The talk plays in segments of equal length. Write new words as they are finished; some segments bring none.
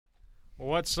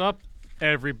What's up,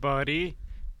 everybody?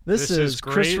 This is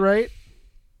Chris Wright.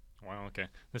 Wow, okay.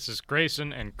 This is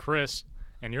Grayson and Chris,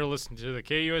 and you're listening to the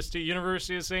KUST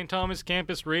University of St. Thomas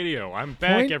Campus Radio. I'm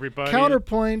back, everybody.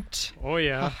 Counterpoint. Oh,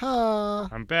 yeah. Ha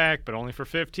I'm back, but only for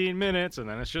 15 minutes, and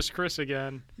then it's just Chris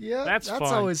again. Yeah, That's fun.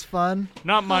 always fun.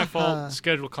 Not my fault.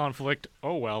 Schedule conflict.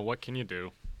 Oh, well, what can you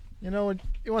do? You know,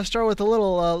 you want to start with a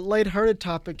little lighthearted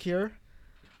topic here.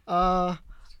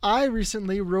 I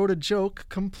recently wrote a joke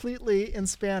completely in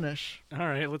Spanish. All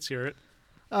right, let's hear it.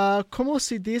 ¿Cómo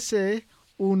se dice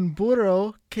un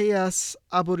burro que es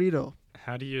aburrido?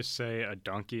 How do you say a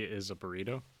donkey is a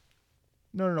burrito?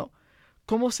 No.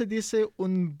 ¿Cómo se dice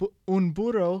un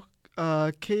burro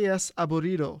que es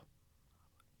aburrido?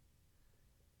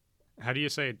 How do you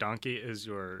say a donkey is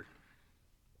your...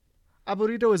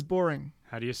 Aburrido is boring.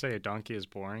 How do you say a donkey is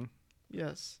boring?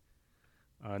 Yes.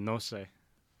 No sé.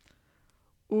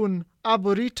 Un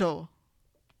aburrito.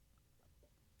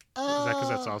 Is that because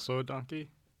that's also a donkey?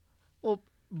 Well,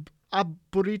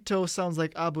 aburrito sounds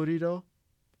like aburrido,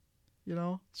 you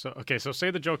know? So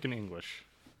say the joke in English.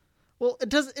 Well, it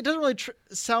doesn't really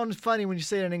sound funny when you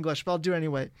say it in English, but I'll do it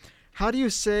anyway. How do you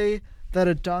say that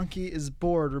a donkey is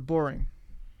bored or boring?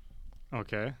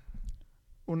 Okay.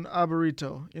 Un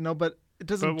aburrito, but it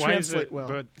doesn't translate well.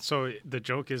 But so the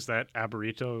joke is that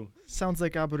aburrito sounds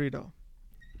like aburrido.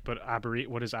 But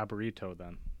what is aburrito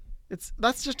then?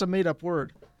 That's just a made up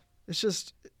word. It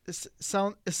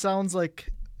sounds like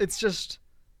it's just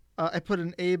I put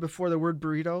an A before the word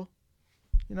burrito,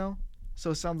 so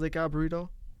it sounds like aburrito.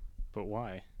 But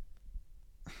why?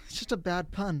 It's just a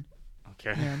bad pun.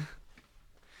 Okay. Man.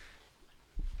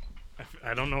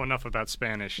 I don't know enough about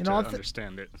Spanish to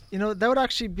understand it. That would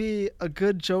actually be a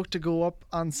good joke to go up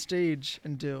on stage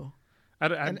and do.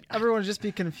 And everyone would just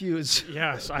be confused.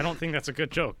 Yes, I don't think that's a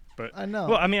good joke. But I know.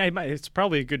 Well, I mean, it's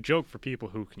probably a good joke for people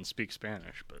who can speak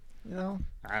Spanish, but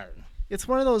it's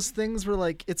one of those things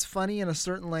where it's funny in a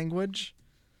certain language,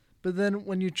 but then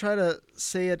when you try to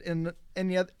say it in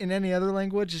any other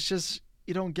language, it's just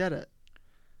you don't get it.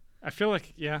 I feel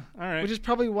like all right. Which is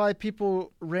probably why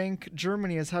people rank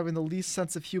Germany as having the least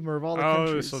sense of humor of all the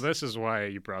countries. Oh, so this is why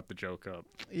you brought the joke up.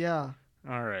 Yeah.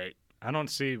 All right. I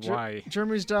don't see why.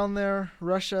 Germany's down there,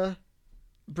 Russia,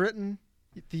 Britain,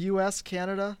 the U.S.,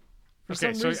 Canada.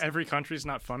 Okay, so every country's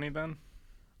not funny then?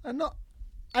 No,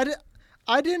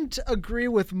 I didn't agree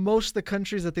with most of the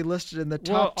countries that they listed in the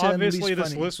top 10 least funny. Obviously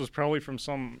this list was probably from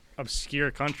some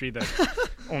obscure country that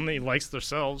only likes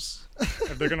themselves.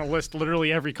 If they're going to list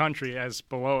literally every country as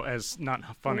below as not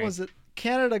funny. What was it?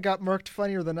 Canada got marked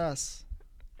funnier than us.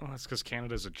 Well, that's because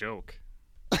Canada's a joke.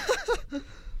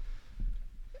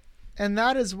 And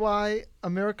that is why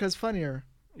America's funnier.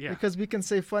 Yeah. Because we can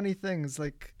say funny things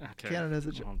like Canada's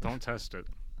a joke. Well, don't test it.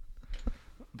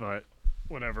 But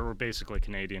whatever, we're basically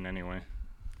Canadian anyway.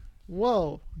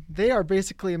 Whoa, they are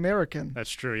basically American. That's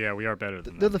true, yeah, we are better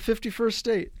than They're them. the 51st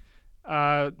state.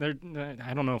 I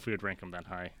don't know if we would rank them that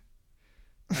high.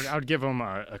 I would give them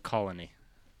a colony.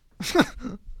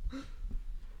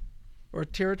 Or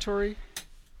territory?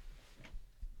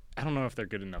 I don't know if they're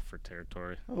good enough for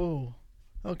territory. Oh,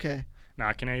 okay.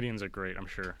 Nah, Canadians are great, I'm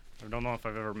sure. I don't know if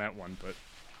I've ever met one, but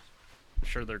I'm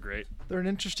sure they're great. They're an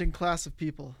interesting class of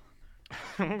people.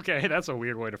 Okay, that's a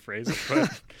weird way to phrase it,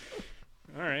 but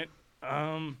all right.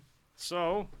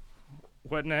 So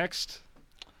what next?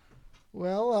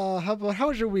 Well, how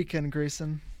was your weekend,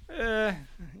 Grayson?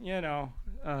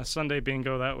 Sunday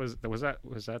bingo. Was that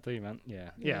the event?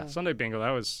 Yeah. Sunday bingo.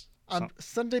 That was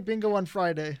Sunday bingo on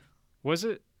Friday. Was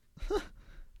it?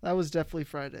 That was definitely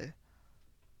Friday.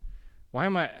 Why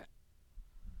am I?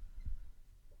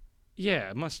 Yeah,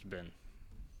 it must have been.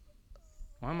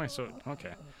 Why am I so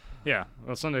okay? Yeah,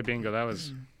 well, Sunday bingo. That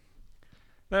was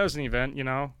an event.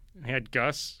 He had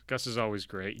Gus. Gus is always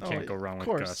great. You can't go wrong with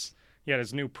Gus. He had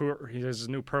his new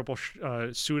purple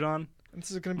suit on.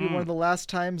 This is going to be one of the last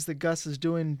times that Gus is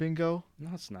doing bingo.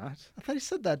 No, it's not. I thought he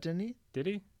said that, didn't he? Did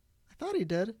he? I thought he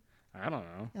did. I don't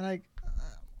know. And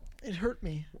it hurt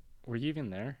me. Were you even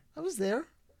there? I was there.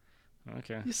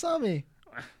 Okay. You saw me.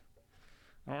 I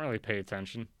don't really pay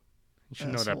attention. You should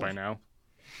know that by now.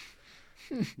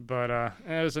 But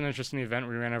it was an interesting event.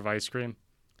 We ran out of ice cream.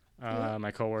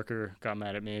 My coworker got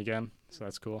mad at me again, so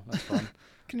that's cool. That's fun.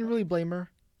 Can you really blame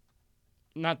her?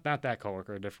 Not that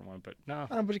coworker, a different one, but no.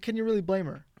 But can you really blame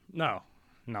her? No,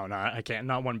 I can't.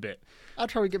 Not one bit. I'd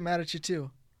probably get mad at you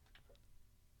too.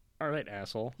 All right,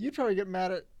 asshole. You'd probably get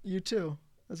mad at you too,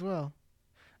 as well.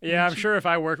 Yeah, I'm sure if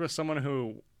I worked with someone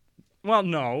who, well,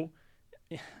 no.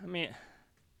 I mean,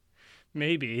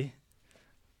 maybe.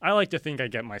 I like to think I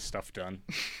get my stuff done.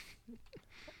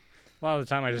 A lot of the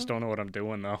time, I just don't know what I'm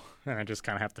doing, though, and I just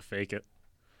kind of have to fake it.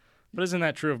 But isn't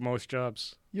that true of most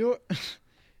jobs?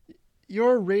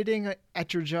 Your rating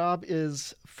at your job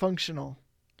is functional.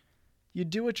 You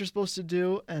do what you're supposed to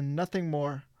do and nothing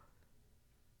more.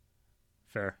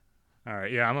 Fair. All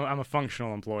right. Yeah, I'm a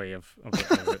functional employee of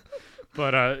it.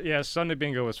 But yeah, Sunday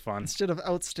Bingo was fun. Instead of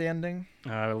outstanding.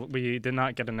 We did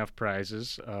not get enough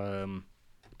prizes.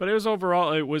 But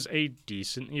it was a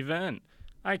decent event.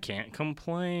 I can't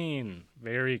complain.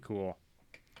 Very cool.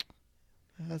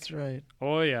 That's right.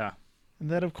 Oh, yeah.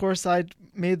 And then, of course, I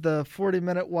made the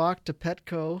 40-minute walk to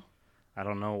Petco. I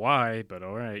don't know why, but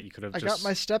all right. You could have I got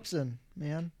my steps in,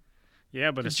 man.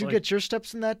 Yeah, but Did you get your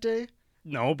steps in that day?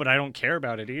 No, but I don't care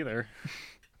about it either.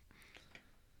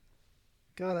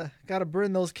 Gotta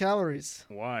burn those calories.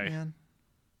 Why? Man.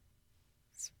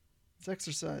 It's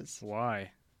exercise.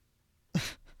 Why?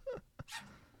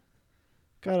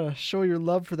 Gotta show your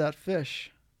love for that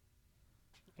fish.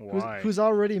 Why? Who's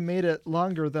already made it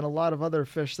longer than a lot of other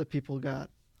fish that people got.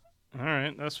 All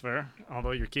right, that's fair.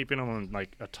 Although you're keeping them in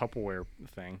like a Tupperware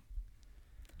thing.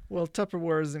 Well,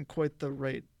 Tupperware isn't quite the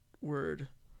right word.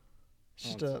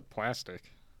 It's just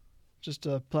plastic. Just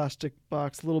a plastic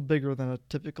box, a little bigger than a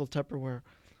typical Tupperware.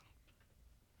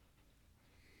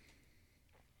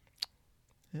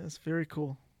 Yeah, it's very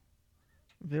cool.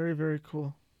 Very, very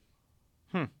cool.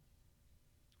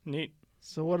 Neat.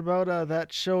 So what about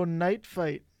that show Night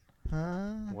Fight?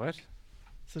 Huh? What?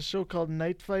 It's a show called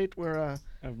Night Fight where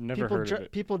I've never heard of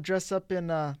it. People dress up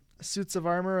in suits of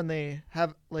armor and they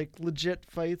have like legit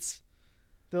fights.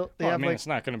 It's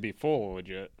not going to be full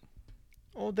legit.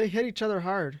 Oh, they hit each other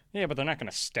hard. Yeah, but they're not going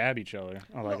to stab each other.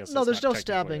 No, there's no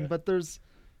stabbing, but there's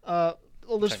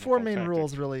there's four main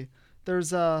rules really.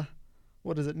 There's no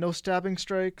stabbing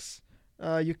strikes.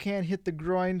 You can't hit the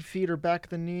groin, feet, or back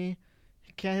of the knee.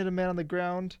 You can't hit a man on the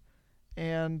ground,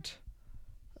 and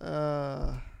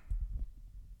what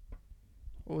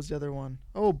was the other one?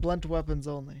 Oh, blunt weapons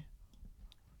only.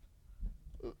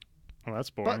 Well, that's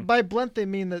boring. By blunt they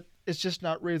mean that it's just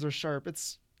not razor sharp.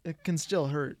 It can still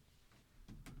hurt.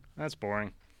 That's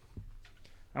boring.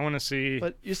 I want to see.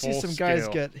 But you see some guys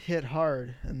get hit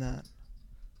hard in that.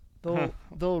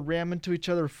 They'll ram into each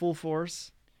other full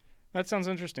force. That sounds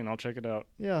interesting. I'll check it out.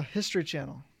 Yeah, History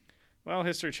Channel. Well,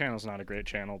 History Channel's not a great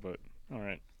channel, but all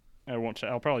right. I won't.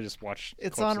 I'll probably just watch.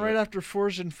 It's on right after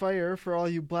Forged in Fire for all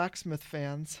you blacksmith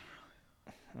fans.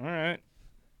 All right.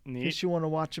 Neat. In case you want to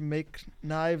watch them make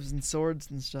knives and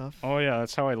swords and stuff. Oh yeah,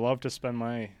 that's how I love to spend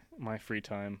my free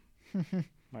time.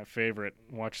 My favorite.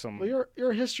 Watch some. Well,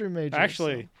 you're a history major.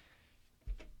 Actually,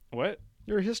 what?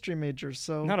 You're a history major,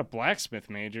 so. Not a blacksmith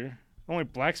major. Only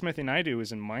blacksmithing I do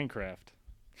is in Minecraft.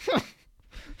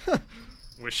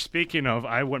 Which, speaking of,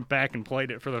 I went back and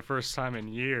played it for the first time in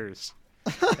years.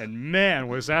 And man,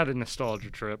 was that a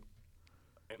nostalgia trip.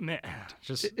 Man,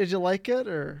 just. Did you like it,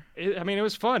 or? It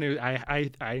was fun. I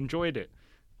enjoyed it.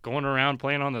 Going around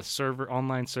playing on the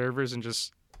online servers, and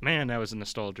just, man, that was a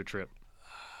nostalgia trip.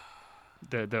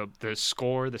 The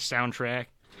score, the soundtrack.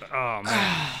 Oh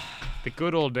man, the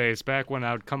good old days back when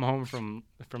I would come home from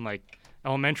like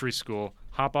elementary school,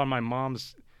 hop on my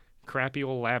mom's crappy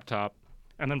old laptop,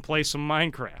 and then play some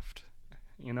Minecraft.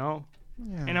 You know,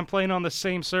 and I'm playing on the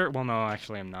same server. Well, no,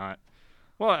 actually, I'm not.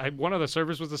 Well, one of the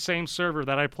servers was the same server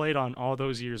that I played on all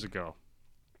those years ago.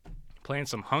 Playing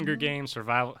some Hunger Games,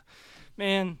 survival.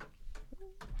 Man,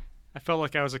 I felt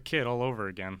like I was a kid all over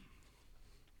again.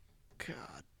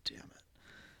 God damn it.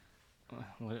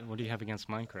 What do you have against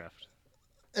Minecraft?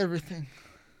 Everything.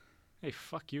 Hey,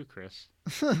 fuck you, Chris.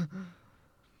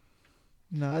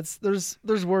 No,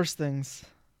 there's worse things.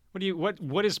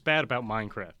 What is bad about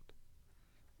Minecraft?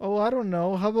 Oh, I don't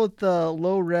know. How about the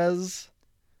low res?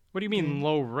 What do you mean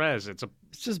low res? It's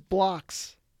just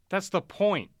blocks. That's the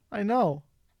point. I know.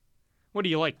 What do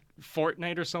you like,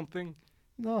 Fortnite or something?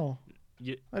 No.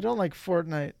 I don't like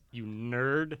Fortnite. You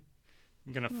nerd.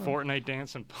 I'm gonna Fortnite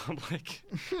dance in public.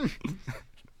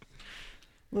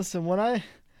 Listen, when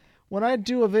I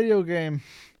do a video game,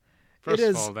 First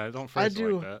of all, don't phrase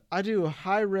it like that. I do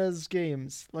high res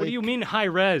games. What do you mean high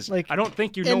res? Like I don't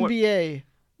think you know NBA.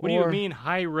 What do you mean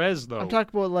high res though? I'm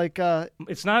talking about like.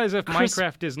 It's not as if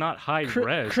Minecraft is not high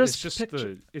res. It's just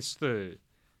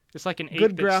it's like an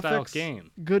 8-bit style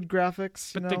game. Good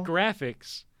graphics. But the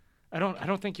graphics. I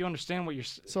don't think you understand what you're.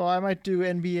 So I might do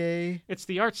NBA. It's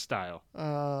the art style.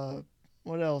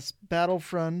 What else?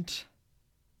 Battlefront.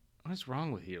 What is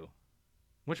wrong with you?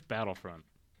 Which Battlefront?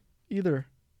 Either.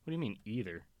 What do you mean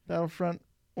either? Battlefront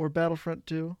or Battlefront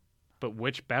 2. But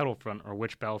which Battlefront or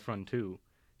which Battlefront 2?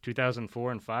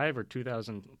 2004 and 5 or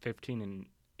 2015 and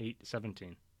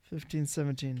 17? 15,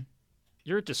 17.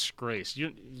 You're a disgrace.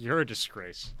 You're a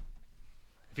disgrace.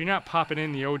 If you're not popping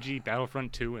in the OG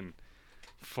Battlefront 2 and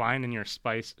flying in your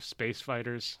space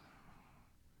fighters,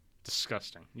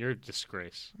 disgusting. You're a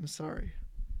disgrace. I'm sorry.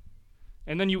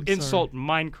 And then you insult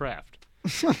Minecraft,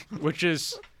 which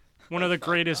is one of the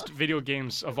greatest video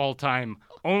games of all time,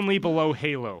 only below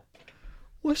Halo.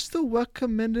 What's the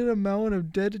recommended amount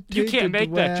of dedicated You can't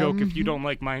make that joke if you don't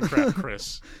like Minecraft,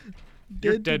 Chris.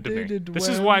 You're dead to me. This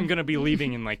is why I'm going to be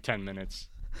leaving in like 10 minutes.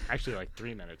 Actually, like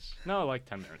 3 minutes. No, like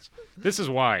 10 minutes. This is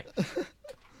why.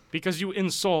 Because you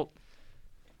insult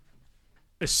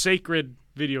a sacred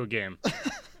video game.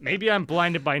 Maybe I'm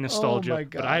blinded by nostalgia,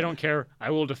 but I don't care. I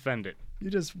will defend it. You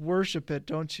just worship it,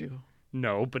 don't you?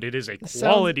 No, but it is a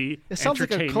quality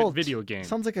entertainment like video game. It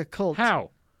sounds like a cult.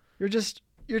 How? You're just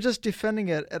defending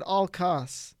it at all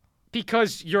costs.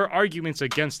 Because your arguments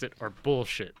against it are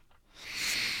bullshit.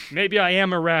 Maybe I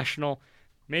am irrational.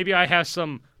 Maybe I have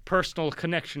some personal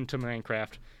connection to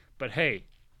Minecraft. But hey,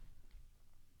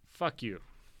 fuck you.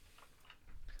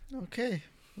 Okay.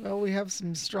 Well, we have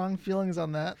some strong feelings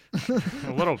on that.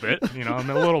 A little bit. I'm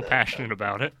a little passionate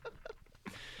about it.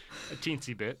 A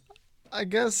teensy bit. I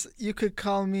guess you could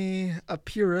call me a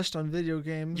purist on video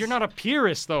games. You're not a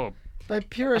purist, though. By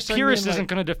purist, a purist isn't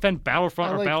going to defend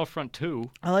Battlefront or Battlefront 2.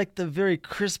 I like the very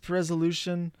crisp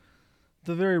resolution,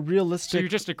 the very realistic. So you're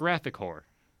just a graphic whore.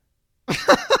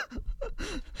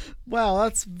 Wow,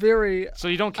 that's very. So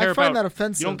you don't care about. I find that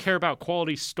offensive. You don't care about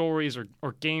quality stories or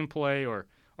gameplay or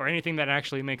anything that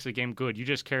actually makes a game good. You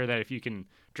just care that if you can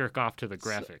jerk off to the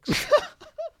graphics.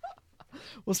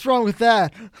 What's wrong with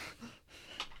that?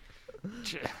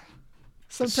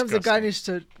 Sometimes Disgusting. a guy needs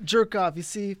to jerk off. You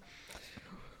see,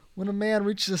 when a man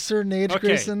reaches a certain age,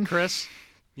 Grayson. Chris,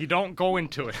 you don't go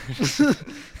into it.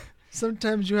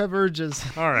 Sometimes you have urges.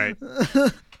 All right.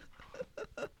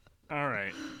 All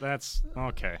right. That's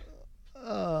okay.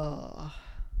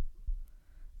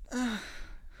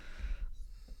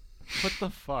 What the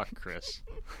fuck, Chris?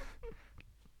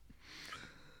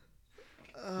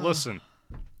 Listen,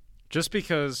 just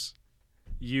because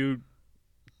you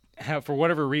have, for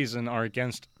whatever reason, are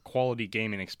against quality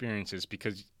gaming experiences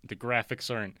because the graphics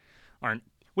aren't.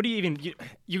 What do you even do?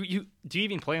 You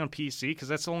even play on PC? Because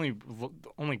that's the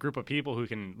only group of people who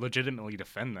can legitimately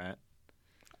defend that.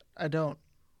 I don't.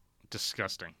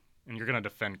 Disgusting. And you're gonna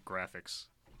defend graphics.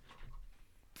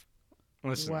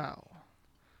 Listen. Wow.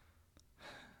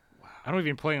 I don't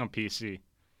even play on PC.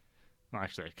 Well,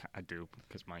 actually, I do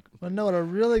because my. Well, know what a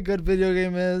really good video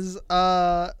game is?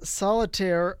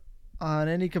 Solitaire on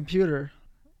any computer.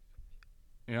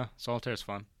 Yeah, Solitaire's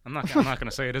fun. I'm not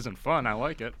gonna say it isn't fun. I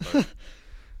like it. But...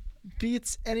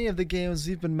 Beats any of the games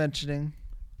we've been mentioning.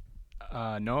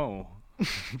 No,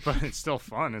 but it's still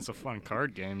fun. It's a fun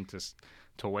card game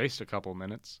to waste a couple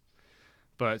minutes.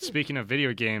 But speaking of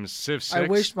video games, Civ 6. I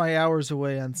waste my hours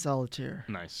away on Solitaire.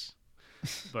 Nice.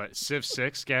 But Civ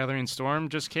 6 Gathering Storm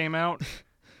just came out.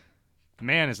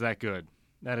 Man, is that good.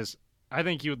 That is. I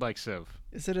think you would like Civ.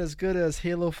 Is it as good as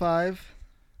Halo 5?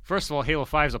 First of all, Halo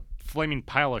 5 is a flaming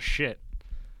pile of shit.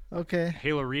 Okay.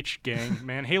 Halo Reach, gang.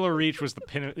 Man, Halo Reach is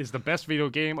the best video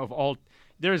game of all.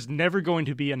 There's never going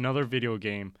to be another video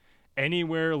game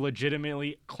anywhere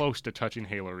legitimately close to touching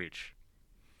Halo Reach.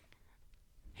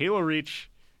 Halo Reach...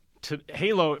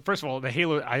 Halo, first of all,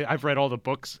 I've read all the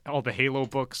books, all the Halo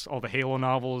books, all the Halo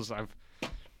novels.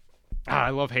 I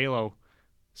love Halo.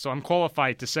 So I'm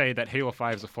qualified to say that Halo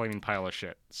 5 is a flaming pile of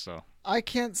shit. So I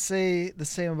can't say the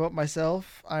same about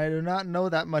myself. I do not know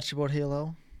that much about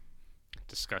Halo.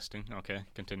 Disgusting. Okay,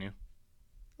 continue.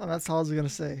 Oh, that's all I was going to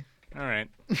say. All right.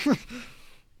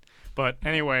 But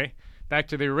anyway, back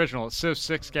to the original. Civ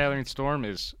 6 Gathering Storm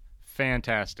is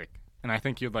fantastic. And I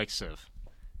think you'd like Civ.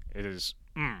 It is...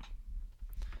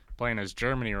 playing as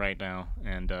Germany right now,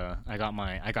 and I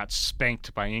got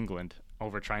spanked by England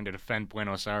over trying to defend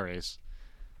Buenos Aires.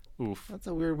 Oof. That's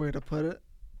a weird way to put it.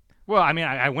 Well, I mean,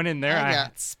 I went in there. I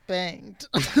got spanked.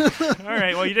 All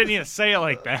right. Well, you didn't need to say it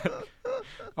like that.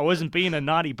 I wasn't being a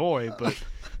naughty boy, but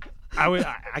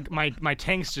my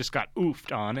tanks just got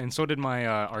oofed on, and so did my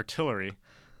artillery,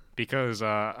 because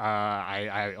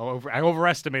I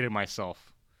overestimated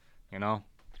myself. You know.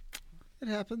 It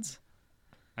happens.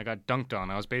 I got dunked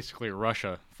on. I was basically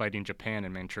Russia fighting Japan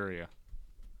in Manchuria.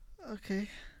 Okay.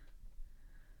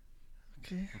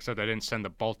 Except I didn't send the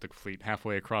Baltic fleet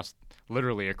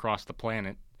literally across the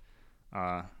planet.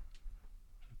 So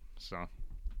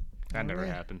that never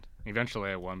happened.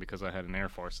 Eventually I won because I had an air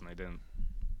force and they didn't.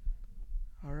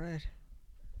 All right.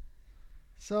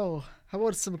 So, how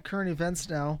about some current events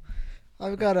now?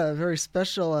 I've got a very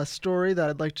special story that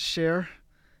I'd like to share.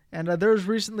 And there was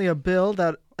recently a bill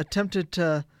that attempted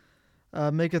to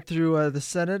make it through the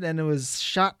Senate, and it was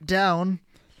shot down.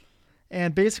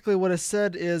 And basically what it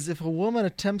said is if a woman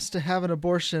attempts to have an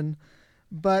abortion,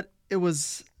 but it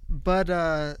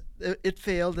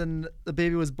failed and the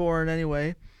baby was born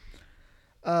anyway,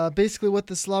 basically what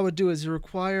this law would do is you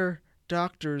require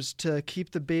doctors to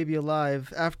keep the baby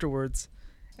alive afterwards.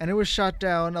 And it was shot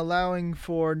down, allowing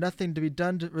for nothing to be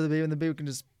done for the baby, and the baby can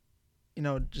just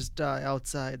die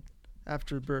outside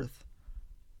after birth.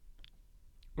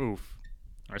 Oof.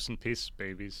 Rest in peace,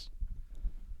 babies.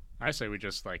 I say we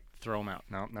just throw them out.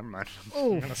 No, never mind.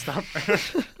 Oh. I'm gonna stop.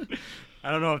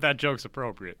 I don't know if that joke's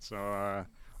appropriate. So,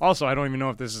 also, I don't even know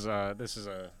if this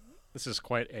is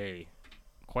quite a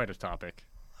topic.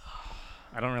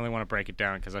 I don't really want to break it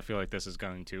down because I feel like this is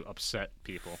going to upset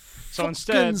people. So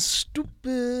instead,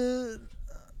 stupid.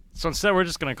 So instead, we're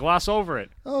just gonna gloss over it.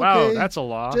 Okay. Wow, that's a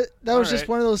law. That was just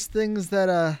one of those things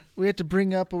that we had to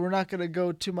bring up, but we're not gonna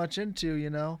go too much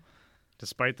into.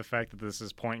 Despite the fact that this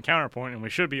is point and counterpoint, and we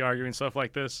should be arguing stuff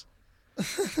like this.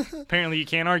 Apparently, you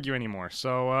can't argue anymore.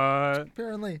 So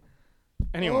apparently.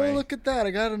 Anyway. Oh, look at that!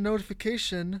 I got a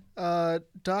notification.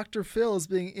 Dr. Phil is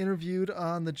being interviewed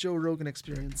on the Joe Rogan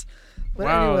Experience. But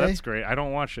wow, anyway, that's great. I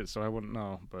don't watch it, so I wouldn't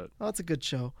know. But it's a good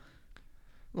show.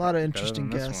 A lot of interesting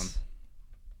guests.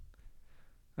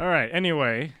 All right.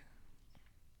 Anyway,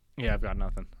 yeah, I've got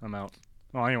nothing. I'm out.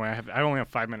 Well, anyway, I only have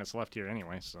 5 minutes left here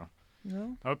anyway, so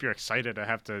I hope you're excited to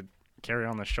have to carry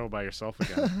on the show by yourself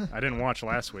again. I didn't watch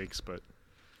last week's, but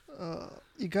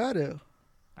you got to.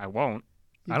 I won't.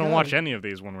 I don't watch any of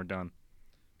these when we're done.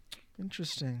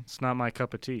 Interesting. It's not my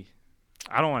cup of tea.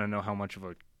 I don't want to know how much of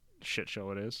a shit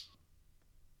show it is.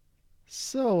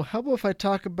 So, how about if I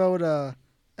talk about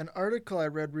an article I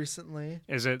read recently?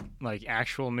 Is it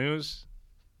actual news?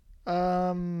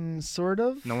 Sort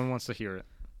of. No one wants to hear it.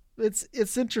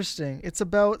 It's interesting. It's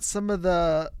about some of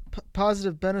the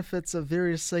positive benefits of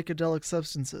various psychedelic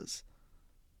substances.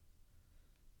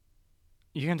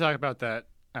 You can talk about that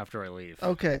after I leave.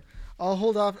 Okay. I'll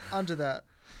hold off onto that.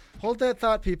 Hold that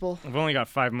thought, people. I've only got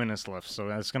 5 minutes left, so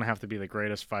that's going to have to be the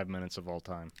greatest 5 minutes of all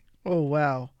time. Oh,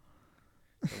 wow.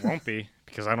 It won't be,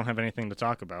 because I don't have anything to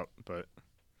talk about, but...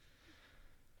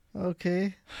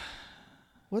 Okay.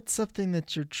 What's something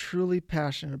that you're truly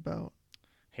passionate about?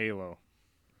 Halo.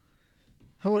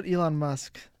 How about Elon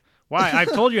Musk? Why?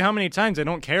 I've told you how many times I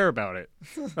don't care about it.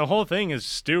 The whole thing is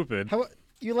stupid.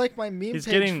 You like my meme page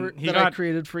I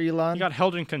created for Elon? He got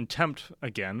held in contempt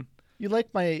again. You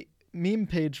like my meme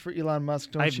page for Elon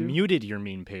Musk, don't you? I've muted your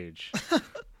meme page.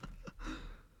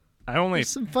 There's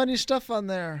some funny stuff on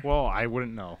there. Well, I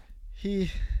wouldn't know.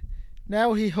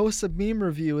 Now he hosts a meme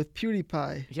review with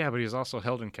PewDiePie. Yeah, but he's also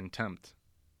held in contempt.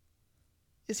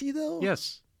 Is he, though?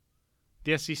 Yes.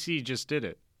 The SEC just did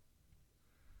it.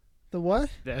 The what?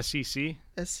 The SEC?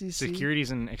 SEC?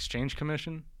 Securities and Exchange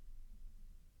Commission?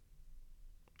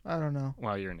 I don't know.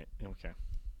 Well, you're in it. Okay.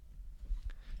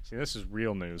 See, this is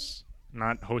real news,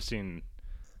 not hosting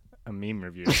a meme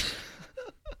review.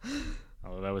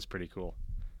 Although that was pretty cool.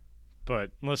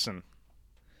 But listen.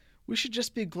 We should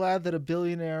just be glad that a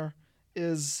billionaire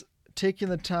is taking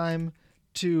the time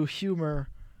to humor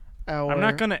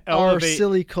our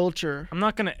silly culture. I'm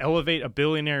not going to elevate a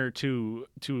billionaire to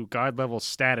God level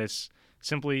status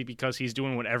simply because he's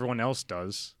doing what everyone else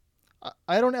does.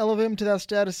 I don't elevate him to that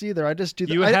status either. I just do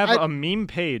that. You have a meme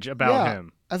page about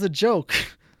him. As a joke.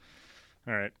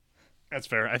 All right. That's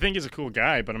fair. I think he's a cool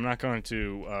guy, but I'm not going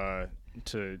to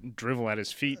drivel at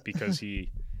his feet because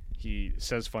he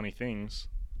says funny things.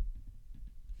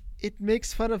 It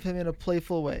makes fun of him in a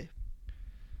playful way.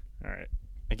 All right.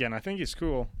 Again, I think he's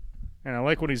cool. And I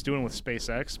like what he's doing with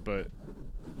SpaceX, but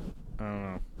I don't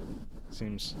know.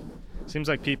 Seems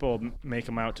like people make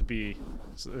him out to be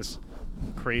this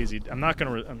crazy. I'm not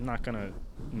gonna.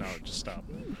 No, just stop.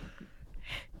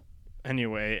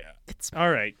 Anyway,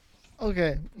 all right.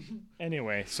 Okay.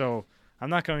 Anyway, so I'm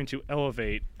not going to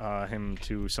elevate him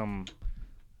to some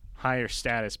higher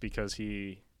status because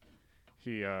he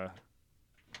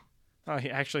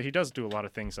does do a lot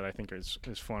of things that I think is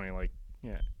funny. Like,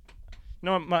 yeah.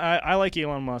 No, I like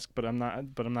Elon Musk, but I'm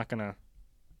not gonna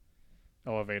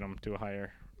elevate him to a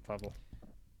higher level.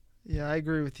 Yeah, I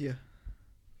agree with you.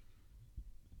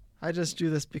 I just do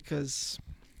this because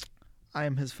I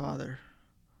am his father.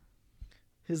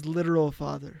 His literal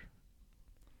father.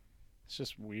 It's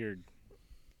just weird.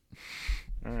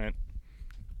 All right.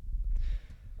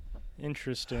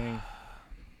 Interesting.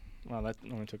 Wow, that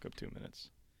only took up 2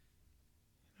 minutes.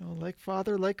 Like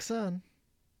father, like son.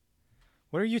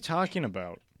 What are you talking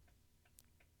about?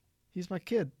 He's my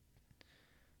kid.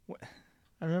 What?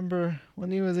 I remember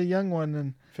when he was a young one,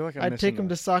 and I feel like I'd take him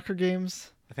to soccer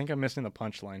games. I think I'm missing the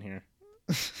punchline here.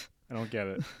 I don't get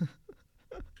it.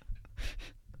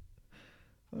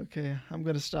 Okay, I'm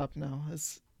gonna stop now.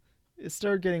 It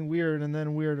started getting weird and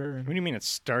then weirder. What do you mean it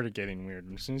started getting weird?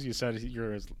 As soon as you said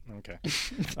you're okay.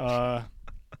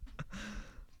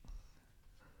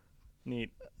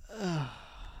 Neat.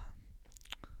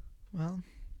 Well.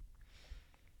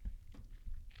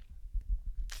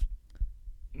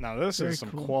 Now this is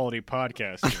some quality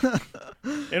podcasting.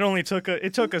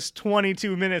 It took us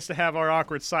 22 minutes to have our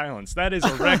awkward silence. That is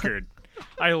a record.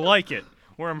 I like it.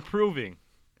 We're improving.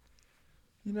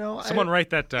 Someone write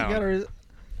that down.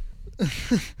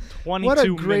 22 What a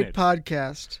great minutes.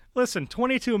 podcast. Listen,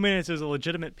 22 minutes is a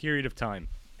legitimate period of time.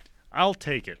 I'll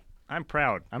take it. I'm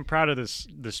proud. I'm proud of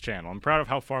this channel. I'm proud of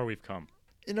how far we've come.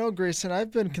 Grayson,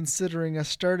 I've been considering us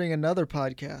starting another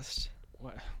podcast.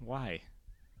 What? Why?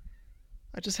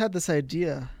 I just had this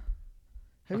idea.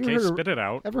 Spit it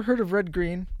out. Ever heard of Red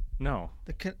Green? No.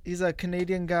 He's a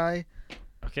Canadian guy.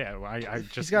 Okay, I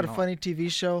just. He's got a funny TV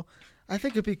show. I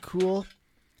think it'd be cool.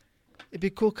 It'd be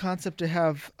a cool concept to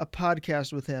have a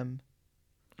podcast with him.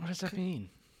 What does that mean?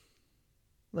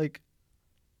 And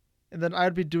then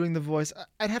I'd be doing the voice.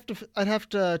 I'd have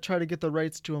to try to get the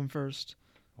rights to him first.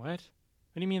 What? What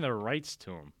do you mean the rights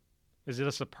to him? Is it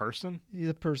just a person? He's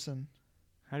a person.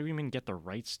 How do you mean get the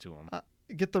rights to him?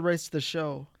 Get the rights to the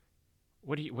show.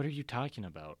 What are you talking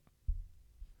about?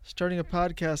 Starting a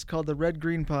podcast called the Red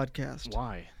Green Podcast.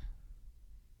 Why?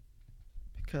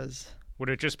 Because. Would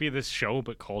it just be this show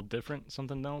but called different?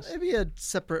 Something else? Maybe a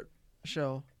separate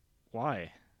show. Why?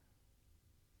 I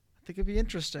think it'd be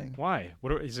interesting. Why?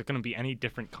 Is it going to be any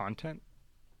different content?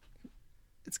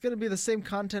 It's going to be the same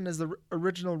content as the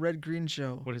original Red Green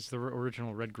show. What is the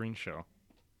original Red Green show?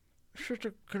 It's just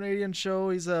a Canadian show.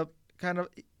 He's a kind of...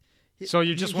 So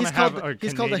you just want to have a Canadian...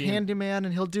 He's called a handyman,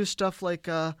 and he'll do stuff like...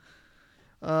 I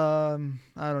don't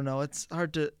know. It's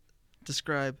hard to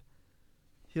describe.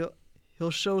 He'll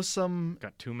show some...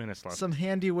 Got 2 minutes left. Some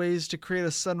handy ways to create a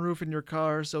sunroof in your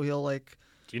car. So he'll Do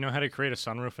you know how to create a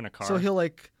sunroof in a car? So he'll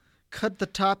cut the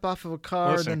top off of a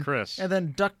car. Listen, Chris. And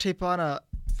then duct tape on a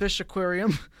fish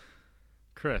aquarium.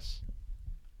 Chris.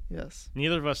 Yes.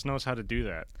 Neither of us knows how to do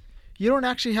that. You don't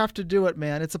actually have to do it,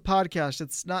 man. It's a podcast.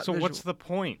 It's not So visual. what's the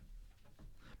point?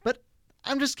 But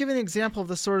I'm just giving an example of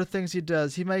the sort of things he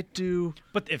does. He might do...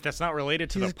 But if that's not related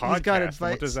to the podcast,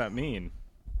 then what does that mean?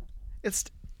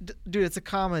 Dude, it's a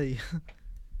comedy.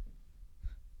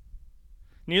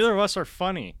 Neither of us are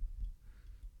funny.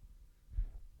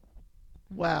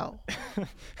 Wow.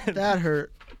 That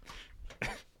hurt.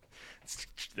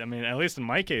 I mean, at least in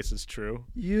my case, it's true.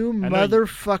 You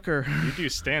motherfucker. You do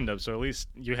stand-up, so at least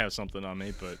you have something on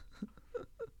me, but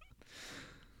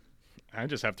I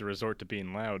just have to resort to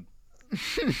being loud.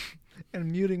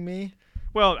 And muting me?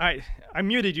 Well, I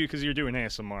muted you because you're doing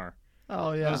ASMR.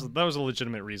 Oh, yeah. That was a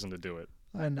legitimate reason to do it.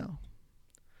 I know.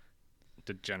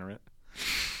 Degenerate.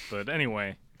 But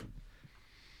anyway,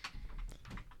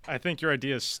 I think your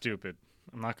idea is stupid.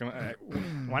 I'm not going to...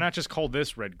 why not just call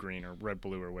this Red Green or Red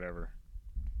Blue or whatever?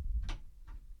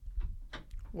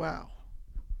 Wow.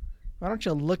 Why don't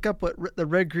you look up what the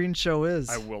Red Green show is?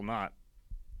 I will not.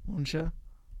 Won't you?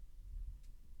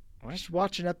 What? Just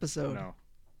watch an episode. No.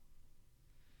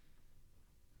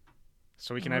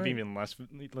 So we can have even less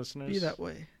listeners? Be that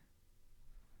way.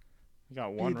 We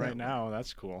got one right now.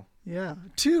 That's cool. Yeah.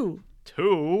 2.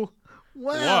 2?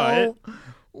 Wow. What?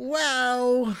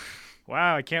 Wow.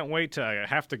 Wow, I can't wait to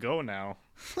have to go now.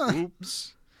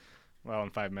 Oops. Well, in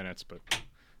 5 minutes, but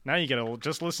now you gotta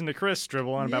just listen to Chris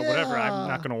dribble on about whatever. I'm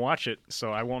not gonna watch it,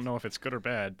 so I won't know if it's good or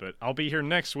bad, but I'll be here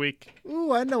next week.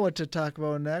 Ooh, I know what to talk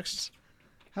about next.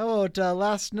 How about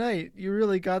last night? You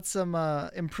really got some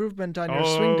improvement on your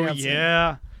swing dancing.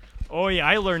 Oh yeah,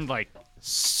 I learned like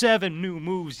 7 new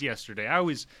moves yesterday. I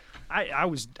was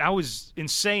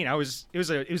insane. It was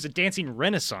a dancing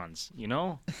renaissance, you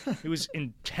know? It was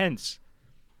intense.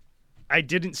 I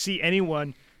didn't see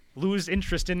anyone lose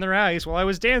interest in their eyes while I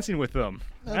was dancing with them.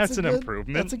 That's an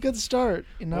improvement. That's a good start,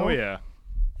 you know? Oh yeah.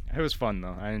 It was fun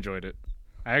though. I enjoyed it.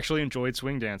 I actually enjoyed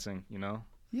swing dancing, you know?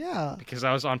 Yeah. Because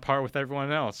I was on par with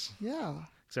everyone else. Yeah.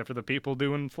 Except for the people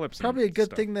doing flips. Probably a good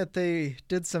stuff. thing that they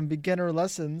did some beginner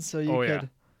lessons so you could.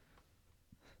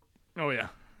 Oh yeah.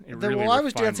 While I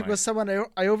was dancing with someone,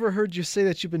 I overheard you say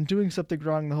that you've been doing something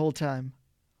wrong the whole time.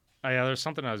 Oh yeah, there's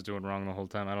something I was doing wrong the whole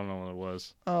time. I don't know what it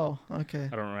was. Oh, okay.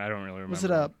 I don't really remember. Was it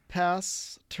a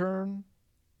pass, turn,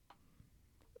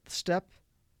 step?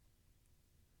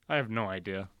 I have no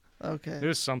idea. Okay. It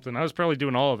was something. I was probably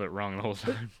doing all of it wrong the whole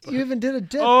time. You even did a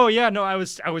dip. Oh yeah, no, I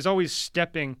was always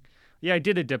stepping. Yeah, I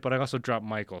did a dip, but I also dropped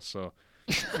Michael, so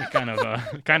it kind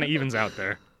of evens out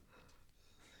there.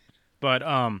 But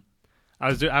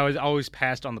I was always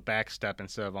passed on the back step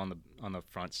instead of on the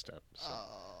front step. So.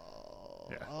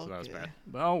 Yeah, so that was bad.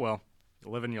 But, oh well,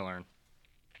 you live and you learn.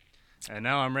 And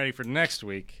now I'm ready for next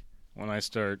week when I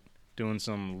start doing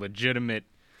some legitimate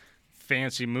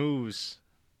fancy moves.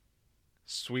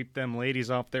 Sweep them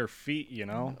ladies off their feet, you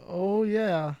know? Oh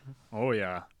yeah. Oh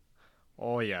yeah.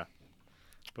 Oh yeah.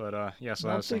 But yeah, so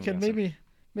I was thinking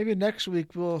maybe next week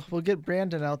we'll get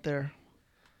Brandon out there.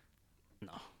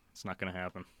 No, it's not gonna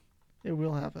happen. It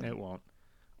will happen. It won't.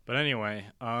 But anyway,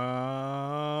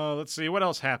 let's see what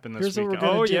else happened this week.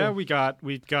 Yeah, we got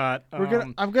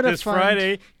I'm gonna this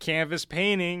Friday canvas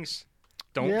paintings.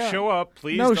 Don't show up,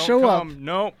 please. No, don't show come.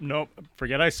 Up. Nope.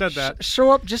 Forget I said that.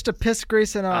 Show up just to piss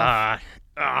Grayson off.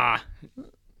 Nah.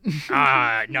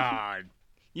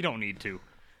 You don't need to.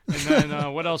 And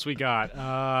then what else we got?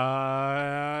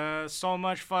 So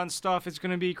much fun stuff. It's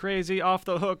gonna be crazy. Off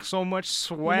the hook. So much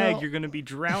swag. You're gonna be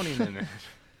drowning in it.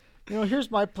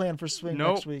 Here's my plan for swing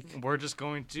next week. We're just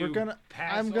going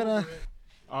to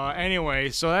anyway,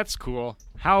 so that's cool.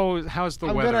 How's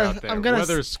the weather out there?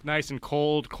 Weather's nice and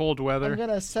cold weather. I'm going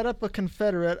to set up a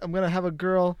Confederate. I'm going to have a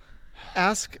girl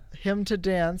ask him to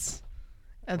dance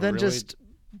and then just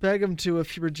beg him to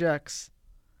if he rejects.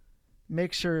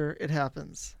 Make sure it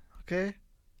happens. Okay?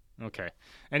 Okay.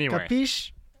 Anyway.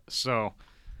 Capiche? So.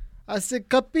 I said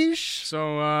capiche?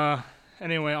 So,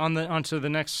 anyway, on to the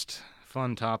next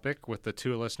fun topic with the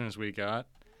 2 listeners we got.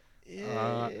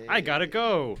 I gotta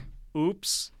go.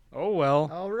 Oops. Oh well.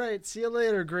 All right. See you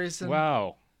later, Grayson.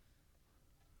 Wow.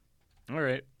 All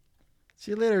right.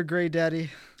 See you later, Gray Daddy.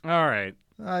 All right.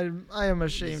 I am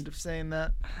ashamed of saying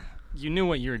that. You knew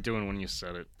what you were doing when you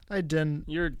said it. I didn't.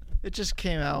 It just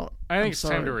came out. I think it's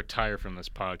time to retire from this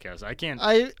podcast. I can't.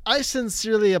 I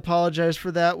sincerely apologize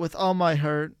for that with all my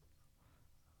heart.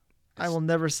 I will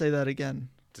never say that again.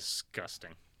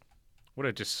 Disgusting. What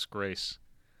a disgrace.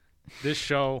 This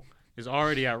show is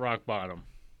already at rock bottom.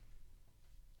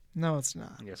 No, it's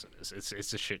not. Yes, it is.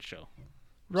 It's a shit show.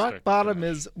 Rock bottom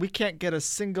is we can't get a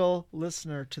single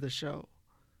listener to the show.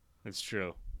 It's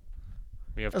true.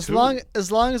 We have as long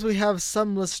as we have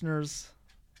some listeners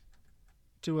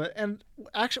to it, and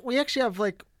we actually have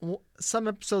like some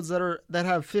episodes that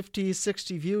have 50,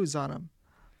 60 views on them.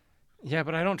 Yeah,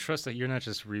 but I don't trust that you're not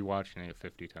just rewatching it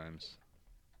 50 times.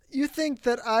 You think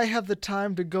that I have the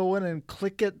time to go in and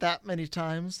click it that many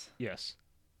times? Yes.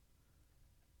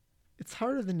 It's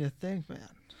harder than you think, man.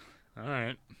 All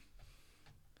right.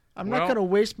 I'm not going to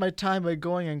waste my time by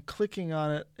going and clicking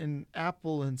on it in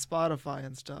Apple and Spotify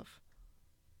and stuff.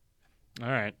 All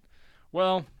right.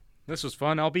 Well, this was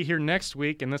fun. I'll be here next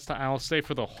week, and this time I'll stay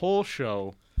for the whole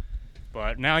show.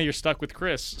 But now you're stuck with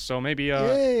Chris, so maybe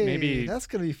that's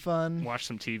going to be fun. Watch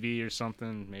some TV or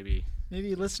something, maybe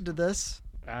listen to this.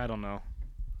 I don't know.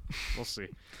 We'll see.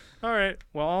 All right.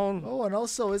 Well. Oh, and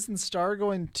also, isn't Star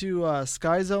going to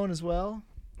Sky Zone as well?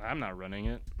 I'm not running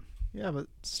it. Yeah, but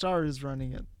Star is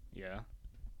running it. Yeah.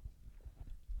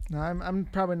 No, I'm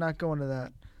probably not going to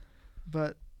that.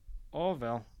 But. Oh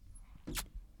well.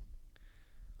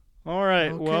 All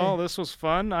right. Okay. Well, this was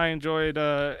fun. I enjoyed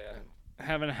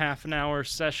having a half an hour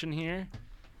session here.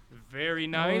 Very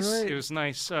nice. Right. It was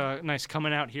nice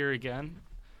coming out here again.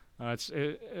 It's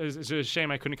a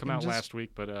shame I couldn't come out last week,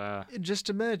 but in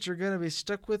just a minute you're gonna be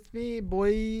stuck with me,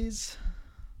 boys.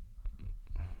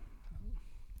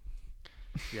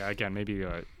 Yeah, again, maybe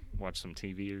watch some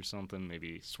TV or something.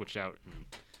 Maybe switch out and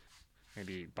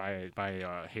maybe buy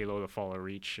Halo: The Fall of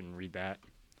Reach and read that.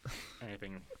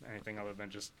 anything other than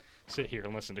just sit here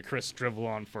and listen to Chris drivel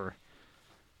on for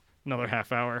another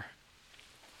half hour.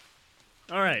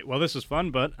 All right, well, this was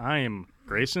fun, but I am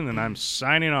Grayson, and I'm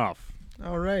signing off.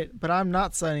 All right, but I'm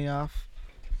not signing off.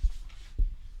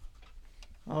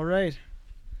 All right.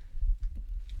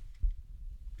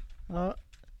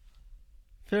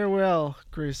 Farewell,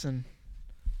 Grayson.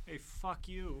 Hey, fuck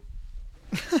you.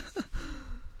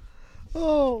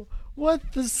 Oh,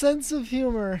 what the sense of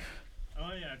humor.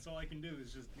 Oh, yeah, that's all I can do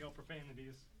is just yell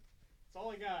profanities. That's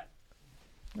all I got.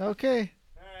 Okay.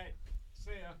 All right,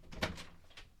 see ya.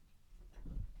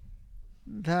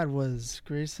 That was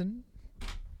Grayson.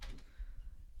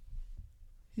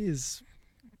 He's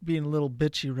being a little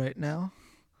bitchy right now.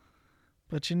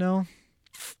 But you know,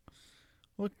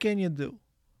 what can you do?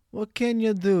 What can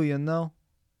you do, you know?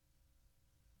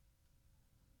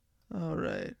 All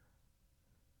right.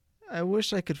 I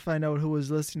wish I could find out who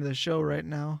was listening to the show right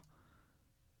now.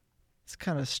 It's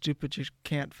kind of stupid you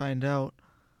can't find out.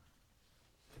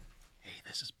 Hey,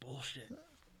 this is bullshit.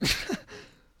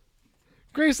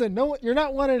 Grayson, no, you're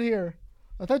not wanted here.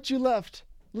 I thought you left.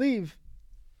 Leave.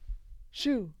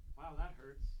 Shoo. Wow, that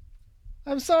hurts.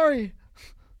 I'm sorry.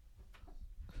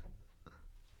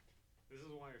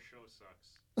 show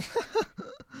sucks.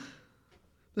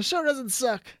 The show doesn't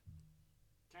suck.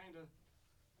 Kinda.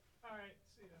 Alright,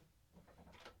 see ya.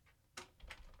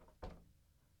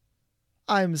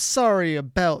 I'm sorry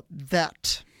about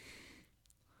that.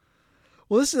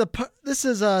 Well, this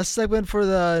is a segment for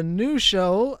the new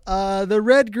show, the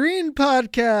Red Green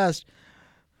Podcast.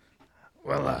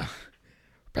 Well,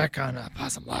 back on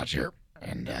Possum Lodge here,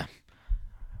 and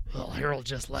Harold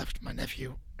just left, my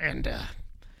nephew, and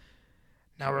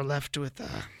now we're left with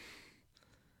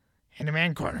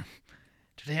Handyman Corner.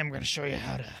 Today I'm going to show you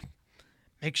how to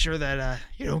make sure that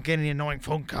you don't get any annoying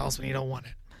phone calls when you don't want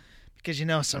it, because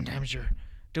sometimes you're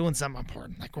doing something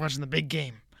important, like watching the big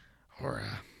game, or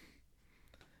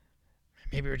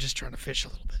maybe you're just trying to fish a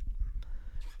little bit.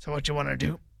 So what you want to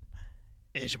do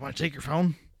is you want to take your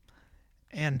phone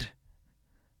and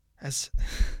set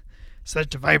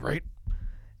it to vibrate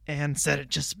and set it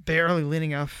just barely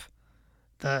leaning off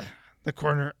the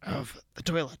corner of the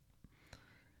toilet.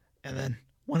 And then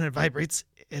when it vibrates,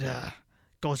 it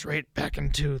goes right back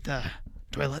into the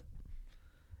toilet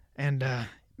and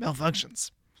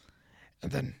malfunctions.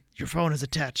 And then your phone is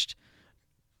attached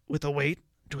with a weight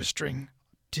to a string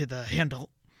to the handle,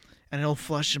 and it'll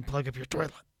flush and plug up your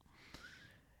toilet.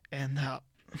 And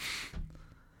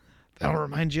that'll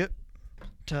remind you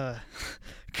to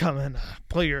come and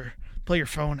pull your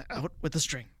phone out with the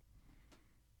string.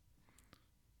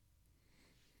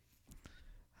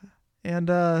 And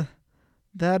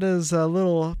that is a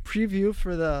little preview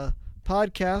for the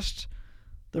podcast,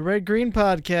 the Red Green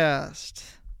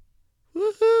Podcast.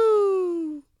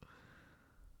 Woohoo!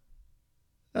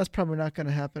 That's probably not going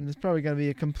to happen. It's probably going to be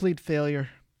a complete failure.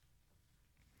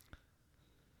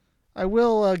 I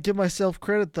will give myself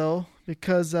credit, though,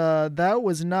 because that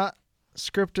was not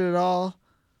scripted at all.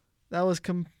 That was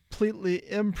completely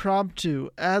impromptu,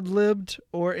 ad-libbed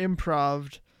or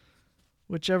improved,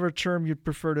 whichever term you'd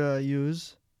prefer to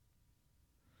use.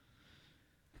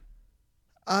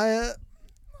 I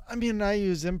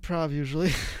use improv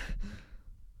usually.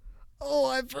 Oh,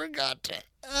 I forgot to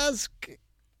ask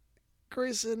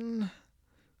Grayson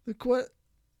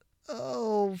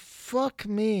Oh, fuck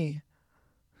me.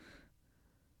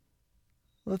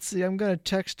 Let's see, I'm going to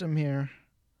text him here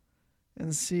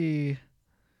and see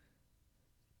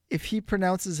if he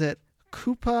pronounces it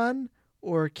coupon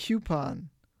or coupon.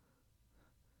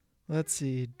 Let's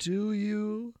see, do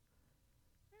you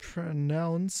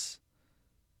pronounce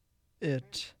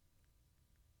it?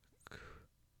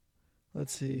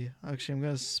 Let's see, actually I'm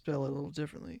going to spell it a little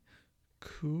differently.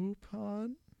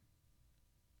 Coupon?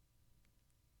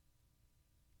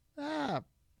 Ah,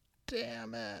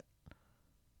 damn it.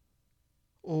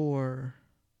 Or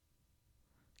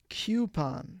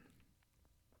coupon.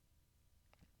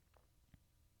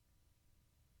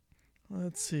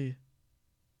 Let's see.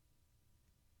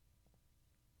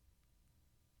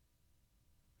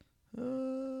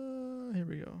 Here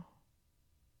we go.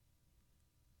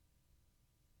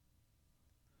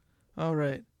 All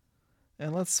right.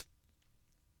 And let's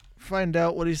find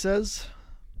out what he says.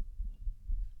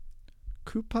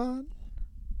 Coupon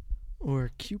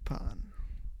or coupon?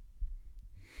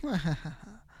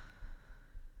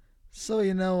 So,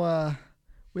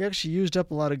 we actually used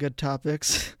up a lot of good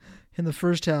topics in the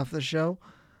first half of the show.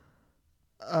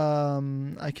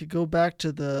 I could go back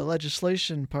to the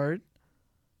legislation part,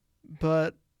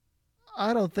 but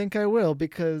I don't think I will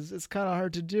because it's kind of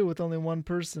hard to do with only one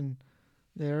person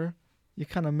there. You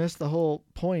kind of miss the whole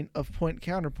point of point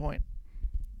counterpoint.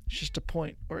 It's just a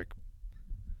point, or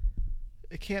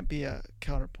it can't be a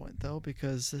counterpoint though,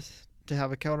 because to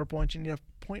have a counterpoint you need a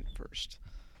point first.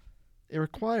 It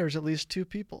requires at least two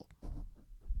people.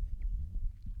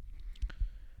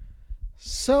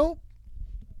 So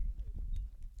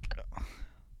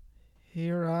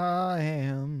here I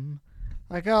am.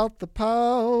 I got the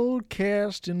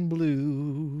podcasting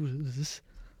blues.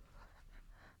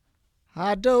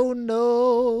 I don't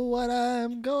know what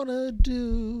I'm gonna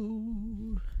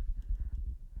do.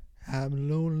 I'm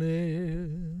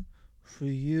lonely for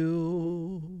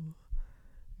you.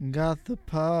 Got the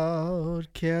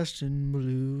podcasting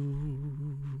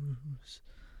blues.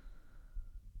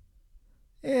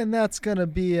 And that's gonna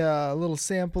be a little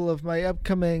sample of my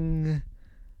upcoming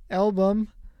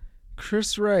album,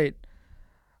 Chris Wright.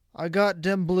 I got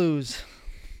dem blues.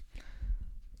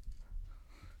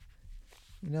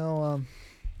 I'm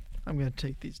going to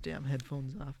take these damn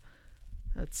headphones off.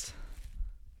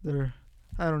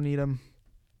 I don't need them.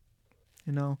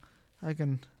 I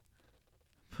can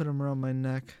put them around my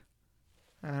neck.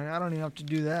 I don't even have to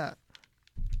do that.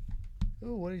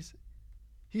 Oh, what do you say?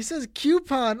 He says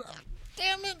coupon.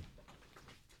 Damn it.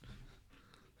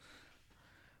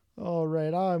 All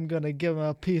right, I'm going to give him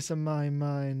a piece of my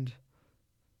mind.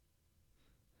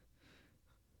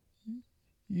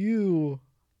 You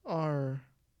are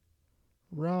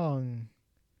wrong,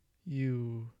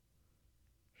 you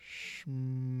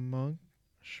schmuck.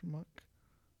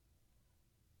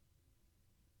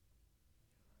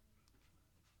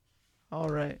 All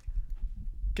right.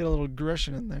 Get a little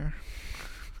aggression in there.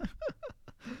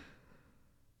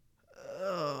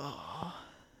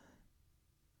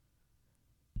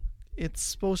 It's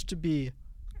supposed to be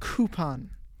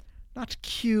coupon, not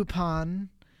coupon.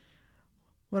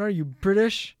 What are you,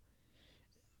 British?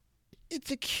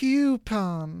 It's a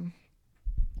coupon.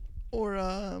 Or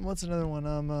what's another one?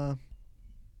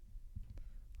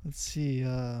 Let's see.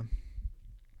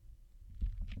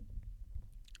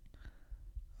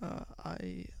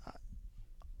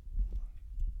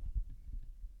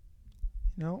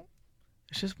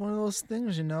 It's just one of those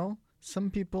things,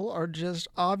 Some people are just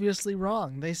obviously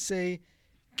wrong. They say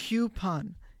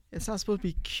coupon. It's not supposed to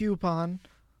be coupon.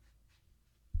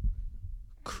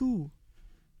 Coup.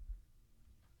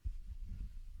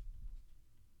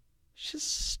 It's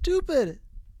just stupid.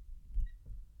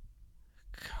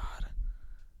 God.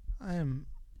 I am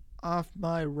off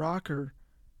my rocker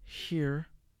here.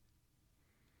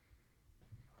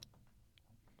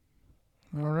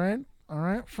 All right,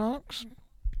 folks.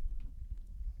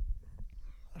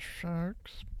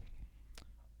 Sharks.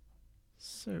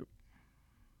 So, the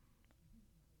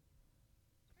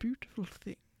beautiful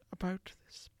thing about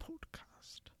this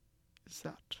podcast is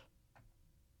that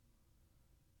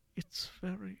it's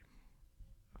very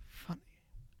funny,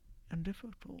 and if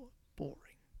it were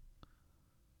boring,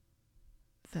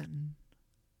 then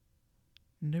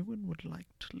no one would like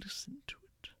to listen to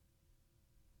it.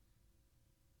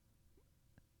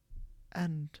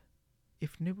 And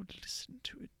if no one listened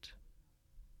to it,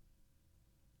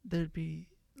 there'd be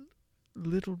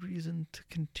little reason to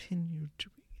continue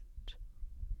doing it.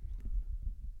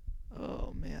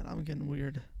 Oh man, I'm getting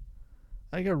weird.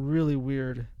 I get really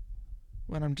weird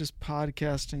when I'm just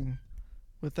podcasting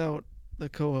without the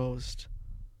co-host.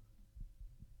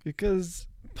 Because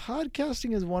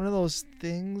podcasting is one of those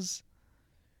things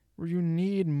where you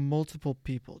need multiple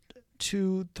people.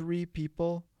 2, 3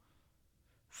 people.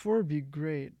 4 would be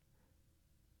great.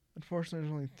 Unfortunately,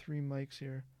 there's only 3 mics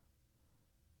here.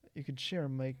 You could share a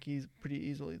mic pretty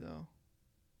easily, though.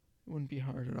 It wouldn't be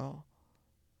hard at all.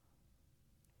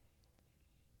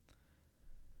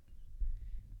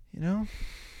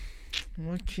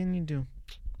 What can you do?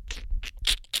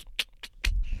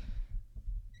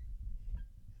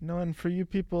 And for you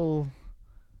people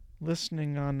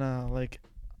listening on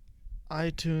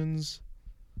iTunes,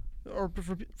 or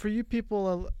for you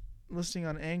people listening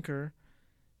on Anchor,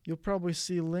 you'll probably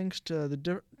see links to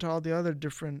all the other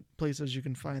different places you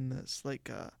can find this,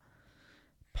 like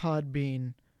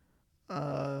Podbean.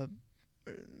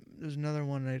 There's another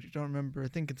one I don't remember. I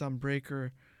think it's on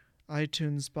Breaker,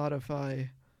 iTunes, Spotify.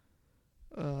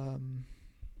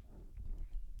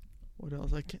 What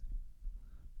else?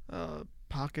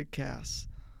 Pocket Casts,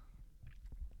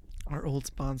 our old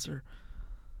sponsor.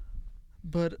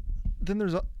 But then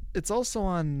it's also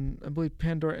on, I believe,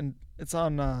 Pandora, and it's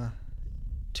on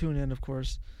TuneIn, of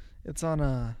course. It's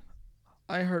on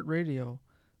iHeartRadio,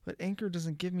 but Anchor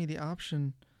doesn't give me the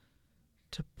option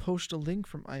to post a link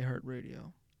from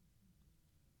iHeartRadio,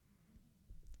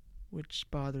 which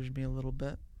bothers me a little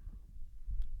bit,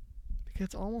 because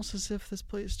it's almost as if this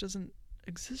place doesn't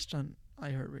exist on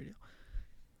iHeartRadio.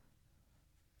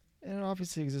 And it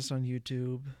obviously exists on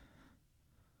YouTube,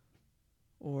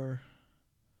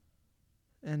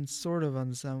 and sort of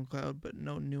on SoundCloud, but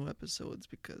no new episodes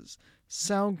because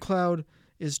SoundCloud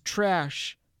is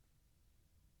trash.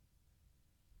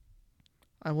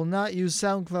 I will not use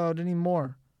SoundCloud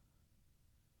anymore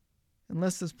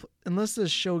unless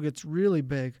this show gets really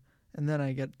big, and then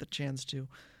I get the chance to.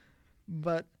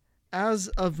 But as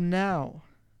of now,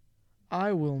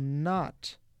 I will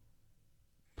not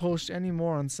post any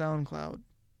more on SoundCloud.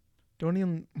 Don't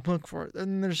even look for it.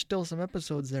 And there's still some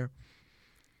episodes there.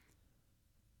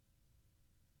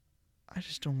 I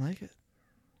just don't like it.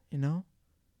 You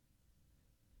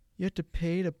have to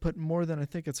pay to put more than, I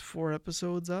think it's 4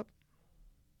 episodes up.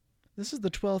 This is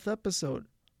the 12th episode.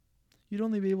 You'd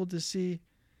only be able to see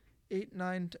 8,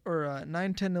 9, or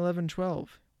 9, 10, 11,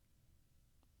 12.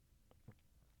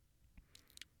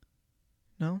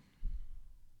 No?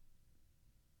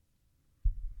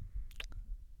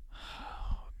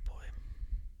 Oh, boy.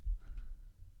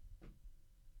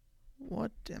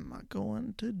 What am I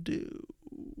going to do?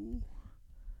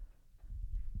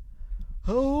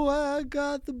 Oh, I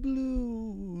got the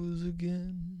blues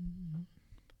again.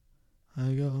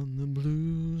 I got the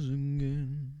blues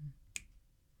again.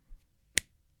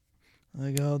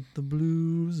 I got the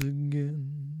blues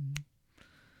again.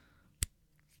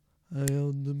 I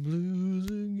got the blues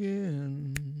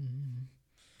again.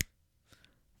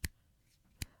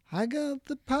 I got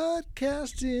the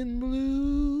podcasting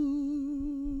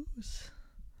blues.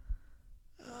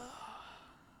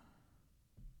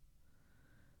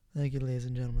 Thank you, ladies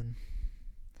and gentlemen,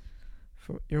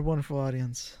 for your wonderful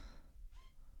audience.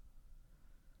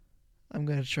 I'm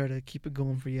going to try to keep it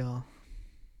going for y'all.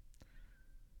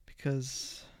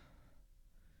 Because,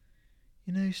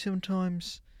 you know,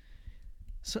 sometimes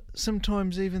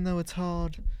even though it's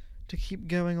hard to keep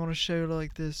going on a show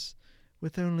like this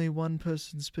with only one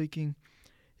person speaking,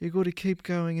 you got to keep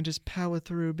going and just power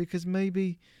through, because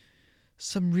maybe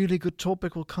some really good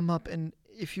topic will come up, and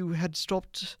if you had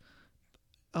stopped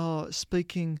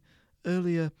speaking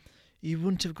earlier, you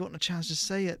wouldn't have gotten a chance to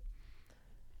say it.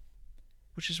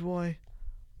 Which is why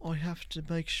I have to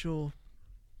make sure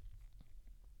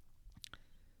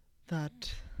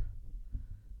that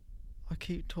I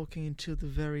keep talking until the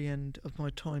very end of my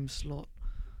time slot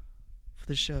for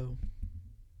the show.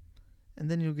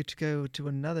 And then you'll get to go to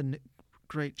another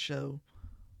great show.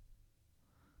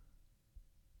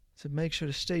 So make sure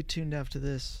to stay tuned after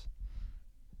this.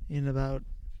 In about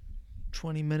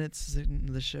 20 minutes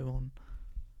into the show on.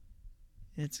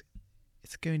 It's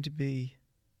going to be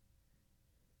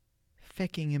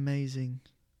fecking amazing.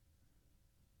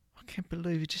 I can't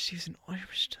believe you just used an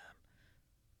Irish term.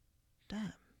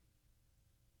 Damn.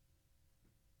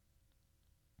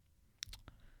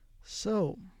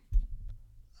 So,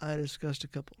 I discussed a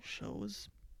couple shows.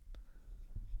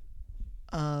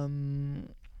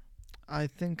 I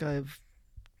think I've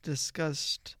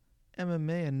discussed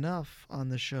MMA enough on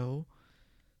the show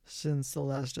since the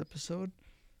last episode,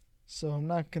 so I'm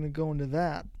not going to go into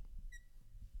that.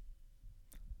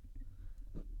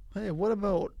 Hey, what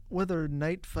about whether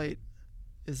Night Fight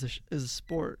is a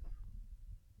sport?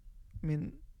 I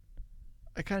mean,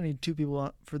 I kind of need two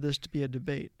people for this to be a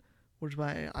debate, which is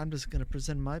why I'm just going to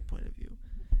present my point of view.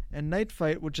 And Night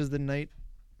Fight, which is the night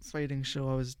fighting show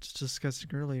I was discussing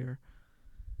earlier,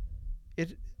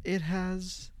 it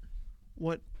has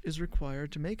what is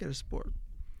required to make it a sport.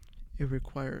 It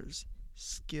requires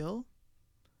skill.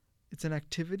 It's an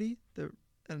activity,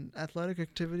 an athletic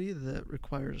activity that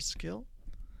requires skill,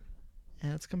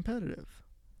 and it's competitive,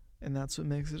 and that's what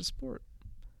makes it a sport.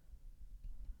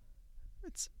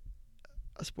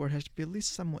 A sport has to be at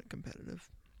least somewhat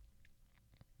competitive,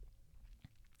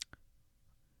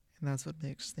 and that's what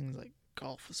makes things like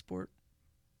golf a sport,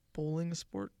 bowling a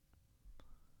sport,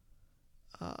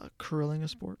 curling a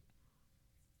sport,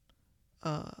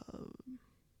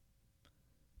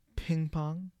 ping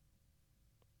pong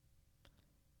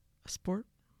a sport.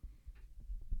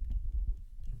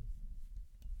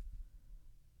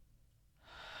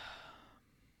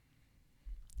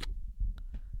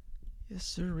 Yes,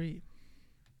 sirree.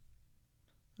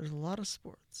 There's a lot of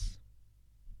sports.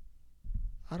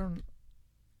 I don't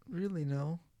really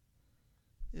know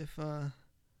if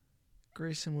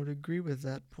Grayson would agree with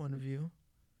that point of view.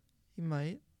 He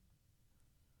might.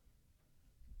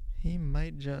 He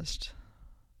might just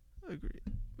agree,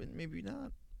 but maybe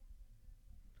not.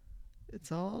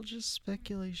 It's all just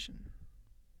speculation.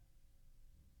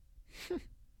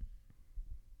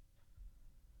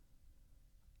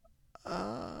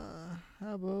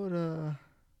 How about,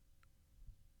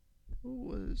 who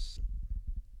was,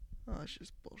 oh, it's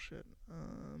just bullshit.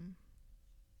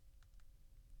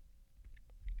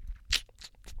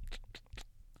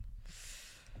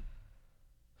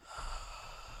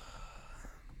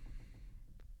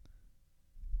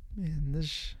 Man,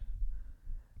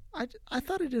 I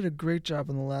thought I did a great job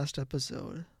in the last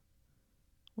episode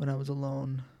when I was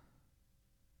alone.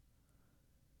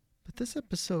 But this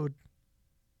episode,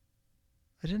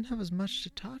 I didn't have as much to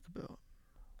talk about.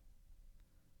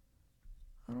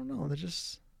 I don't know, I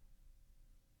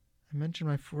mentioned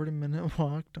my 40-minute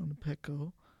walk down to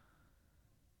Petco.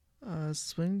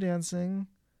 Swing dancing.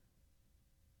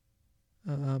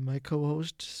 My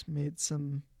co-host made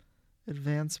some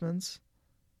advancements.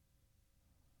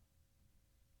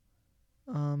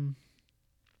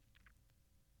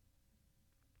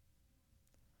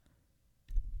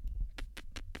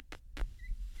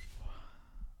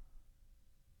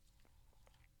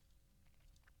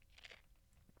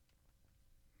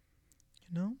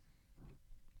 You know?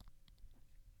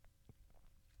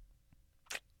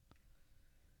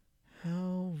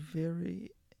 How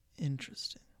very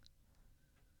interesting.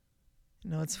 You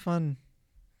know, it's fun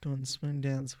doing swing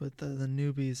dance with the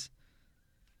newbies.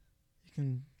 You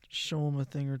can show them a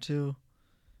thing or two,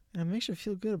 And it makes you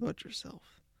feel good about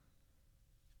yourself.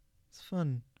 It's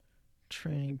fun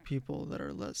training people that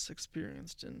are less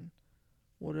experienced in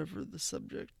whatever the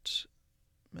subject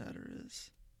matter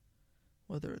is.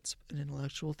 Whether it's an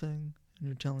intellectual thing, and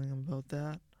you're telling them about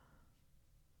that,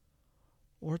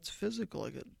 or it's physical,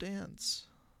 like a dance.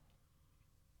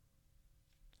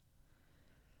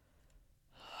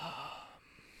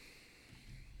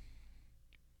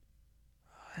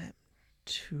 I am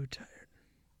too tired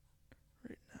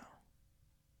right now.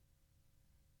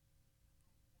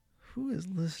 Who is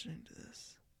listening to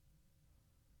this?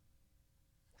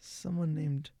 Someone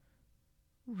named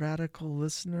Radical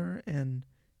Listener and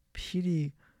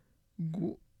Petey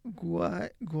Guai?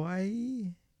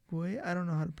 I don't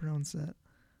know how to pronounce that.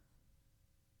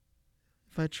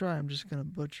 If I try, I'm just going to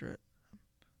butcher it.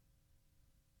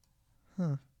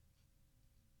 Huh.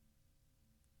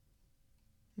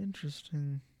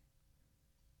 Interesting.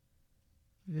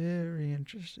 Very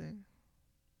interesting.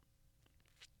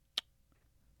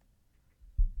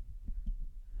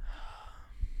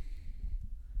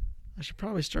 I should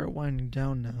probably start winding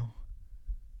down now.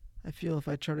 I feel if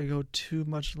I try to go too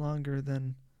much longer,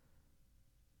 then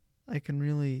I can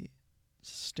really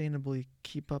sustainably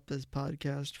keep up this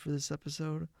podcast for this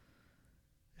episode.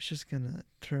 It's just gonna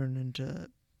turn into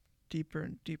deeper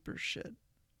and deeper shit.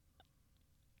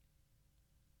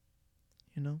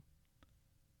 You know?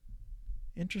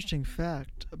 Interesting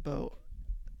fact about,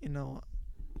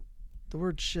 the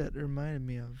word shit reminded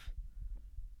me of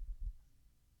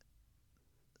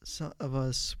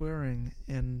us swearing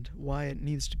and why it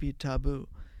needs to be taboo.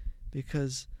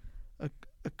 Because a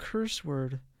curse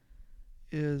word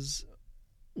is,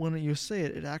 when you say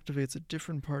it, it activates a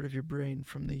different part of your brain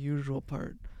from the usual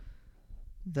part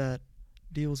that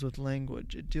deals with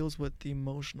language. It deals with the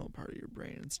emotional part of your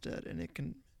brain instead,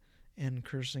 and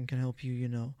cursing can help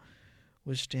you,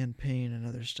 withstand pain and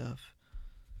other stuff.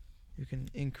 You can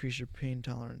increase your pain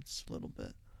tolerance a little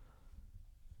bit.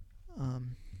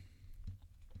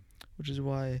 Which is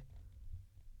why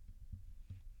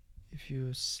if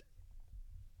you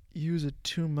use it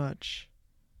too much,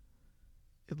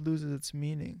 it loses its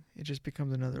meaning. It just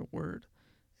becomes another word.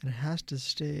 And it has to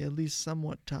stay at least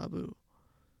somewhat taboo.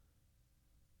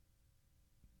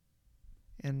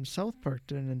 And South Park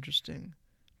did an interesting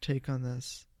take on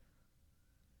this.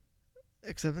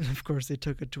 Except, of course, they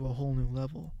took it to a whole new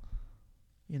level.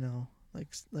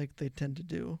 Like they tend to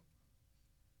do.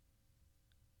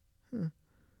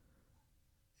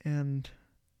 And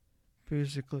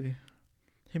basically,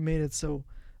 he made it so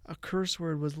a curse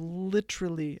word was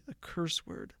literally a curse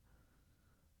word.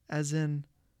 As in,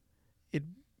 it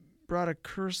brought a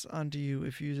curse onto you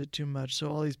if you use it too much. So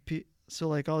all these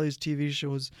TV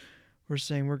shows were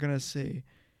saying, we're going to say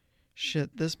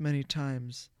shit this many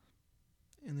times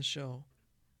in the show.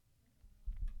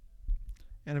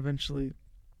 And eventually,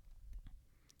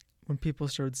 when people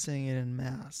started saying it en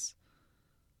masse,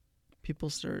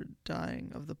 people started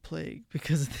dying of the plague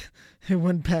because it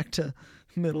went back to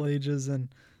Middle Ages and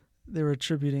they were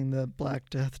attributing the Black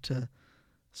Death to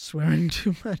swearing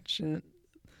too much and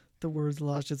the words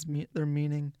lost their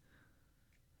meaning.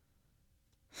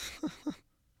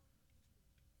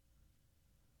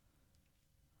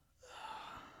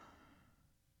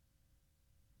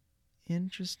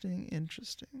 Interesting.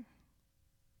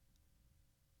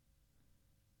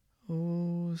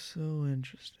 Oh, so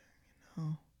interesting,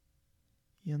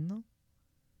 You know?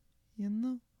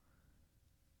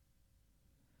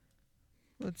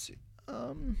 Let's see.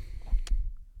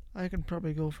 I can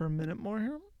probably go for a minute more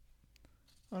here.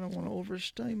 I don't want to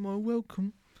overstay my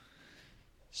welcome.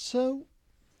 So,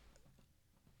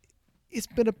 it's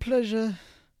been a pleasure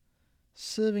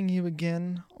serving you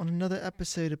again on another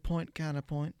episode of Point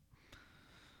Counterpoint.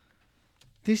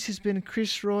 This has been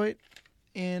Chris Wright,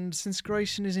 and since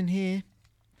Grayson isn't here,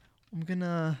 I'm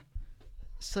gonna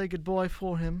say goodbye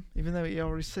for him, even though he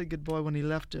already said goodbye when he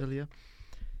left earlier.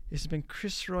 This has been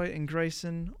Chris Wright and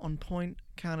Grayson on Point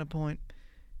Counterpoint.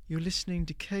 You're listening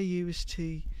to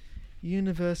KUST,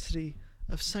 University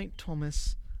of St.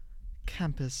 Thomas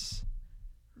Campus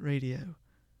Radio.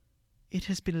 It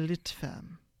has been lit,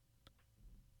 fam.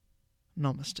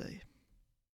 Namaste.